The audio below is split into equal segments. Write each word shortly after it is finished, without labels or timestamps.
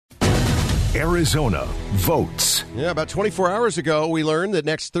Arizona votes. Yeah, about 24 hours ago, we learned that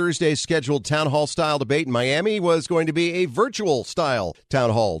next Thursday's scheduled town hall-style debate in Miami was going to be a virtual-style town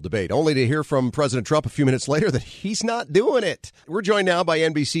hall debate, only to hear from President Trump a few minutes later that he's not doing it. We're joined now by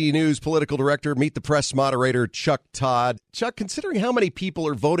NBC News political director, Meet the Press moderator, Chuck Todd. Chuck, considering how many people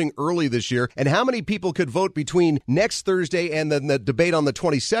are voting early this year and how many people could vote between next Thursday and then the debate on the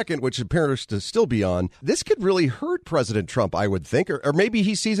 22nd, which appears to still be on, this could really hurt President Trump, I would think, or maybe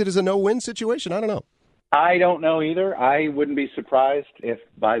he sees it as a no-win situation. I don't know. I don't know either. I wouldn't be surprised if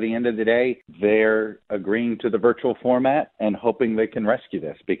by the end of the day they're agreeing to the virtual format and hoping they can rescue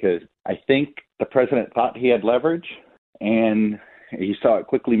this, because I think the president thought he had leverage and he saw it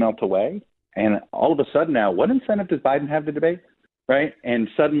quickly melt away. And all of a sudden now, what incentive does Biden have to debate? Right. And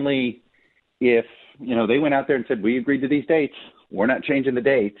suddenly, if, they went out there and said, we agreed to these dates, we're not changing the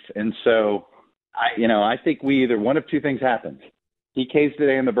dates. And so, I think either one of two things happens. He caves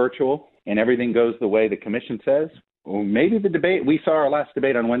today in the virtual and everything goes the way the commission says, or maybe the debate, we saw our last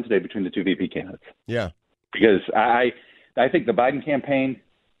debate on Wednesday between the two VP candidates. Yeah. Because I think the Biden campaign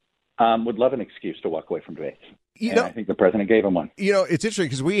would love an excuse to walk away from debates. I think the president gave him one. It's interesting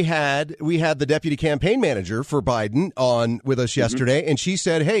because we had the deputy campaign manager for Biden on with us yesterday, and she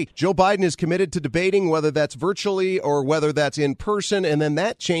said, hey, Joe Biden is committed to debating, whether that's virtually or whether that's in person. And then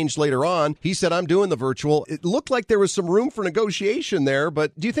that changed later on. He said, I'm doing the virtual. It looked like there was some room for negotiation there.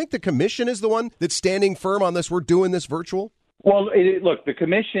 But do you think the commission is the one that's standing firm on this? We're doing this virtual? Well, look, the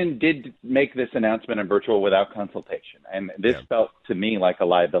commission did make this announcement in virtual without consultation. And this felt to me like a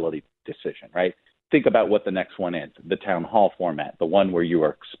liability decision, right? Think about what the next one is, the town hall format, the one where you are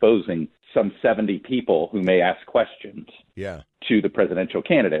exposing some 70 people who may ask questions to the presidential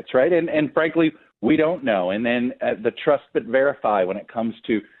candidates, right? And frankly, we don't know. And then the trust but verify when it comes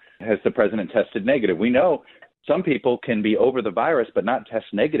to, has the president tested negative? We know some people can be over the virus but not test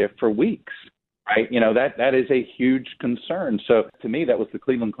negative for weeks, right? That is a huge concern. So to me, that was the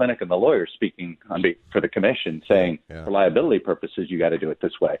Cleveland Clinic and the lawyers speaking for the commission saying for liability purposes, you got to do it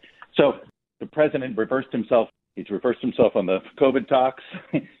this way. So the president reversed himself. He's reversed himself on the COVID talks.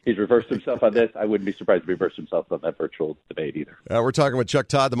 He's reversed himself on this. I wouldn't be surprised if he reversed himself on that virtual debate either. We're talking with Chuck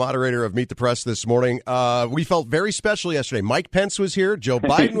Todd, the moderator of Meet the Press this morning. We felt very special yesterday. Mike Pence was here. Joe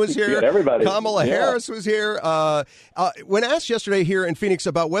Biden was here. Everybody. Kamala Harris was here. When asked yesterday here in Phoenix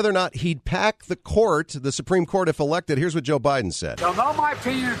about whether or not he'd pack the Supreme Court if elected, here's what Joe Biden said. They'll know my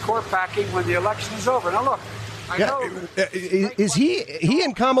opinion on court packing when the election is over. Now, look. Is he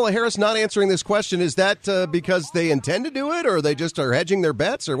and Kamala Harris not answering this question? Is that because they intend to do it, or they just are hedging their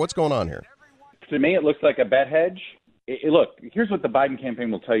bets, or what's going on here? To me, it looks like a bet hedge. Look, here's what the Biden campaign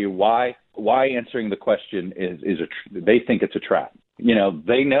will tell you why answering the question they think it's a trap.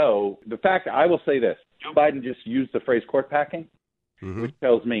 They know the fact. I will say this: Joe Biden just used the phrase court packing, which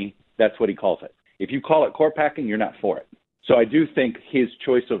tells me that's what he calls it. If you call it court packing, you're not for it. So I do think his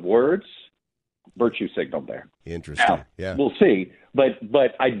choice of words virtue signaled there. Interesting. Now, yeah. We'll see. But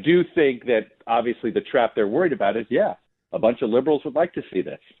I do think that obviously the trap they're worried about is, a bunch of liberals would like to see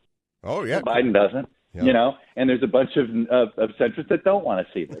this. Oh, yeah. Biden doesn't, and there's a bunch of centrists that don't want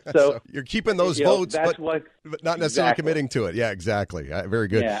to see this. So you're keeping those votes, but not necessarily committing to it. Yeah, exactly. Very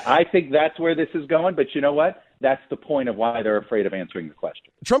good. Yeah, I think that's where this is going. But you know what? That's the point of why they're afraid of answering the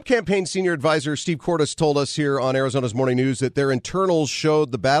question. Trump campaign senior advisor Steve Cordes told us here on Arizona's Morning News that their internals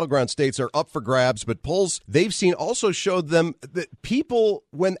showed the battleground states are up for grabs, but polls they've seen also showed them that people,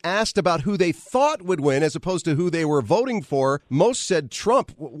 when asked about who they thought would win as opposed to who they were voting for, most said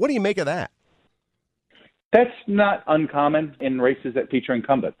Trump. What do you make of that? That's not uncommon in races that feature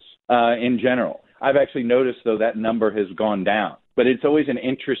incumbents in general. I've actually noticed, though, that number has gone down. But it's always an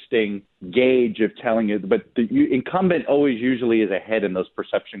interesting gauge of telling you. But the incumbent always usually is ahead in those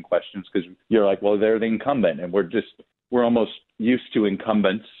perception questions because you're like, well, they're the incumbent. And we're almost used to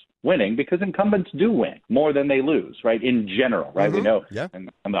incumbents winning because incumbents do win more than they lose, right, in general, right? We know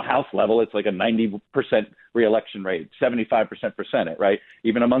on the House level, it's like a 90% reelection rate, 75% for Senate, right?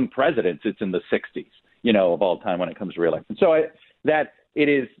 Even among presidents, it's in the 60s, of all time when it comes to reelection.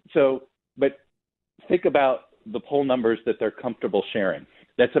 But think about the poll numbers that they're comfortable sharing.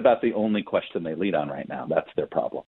 That's about the only question they lead on right now. That's their problem.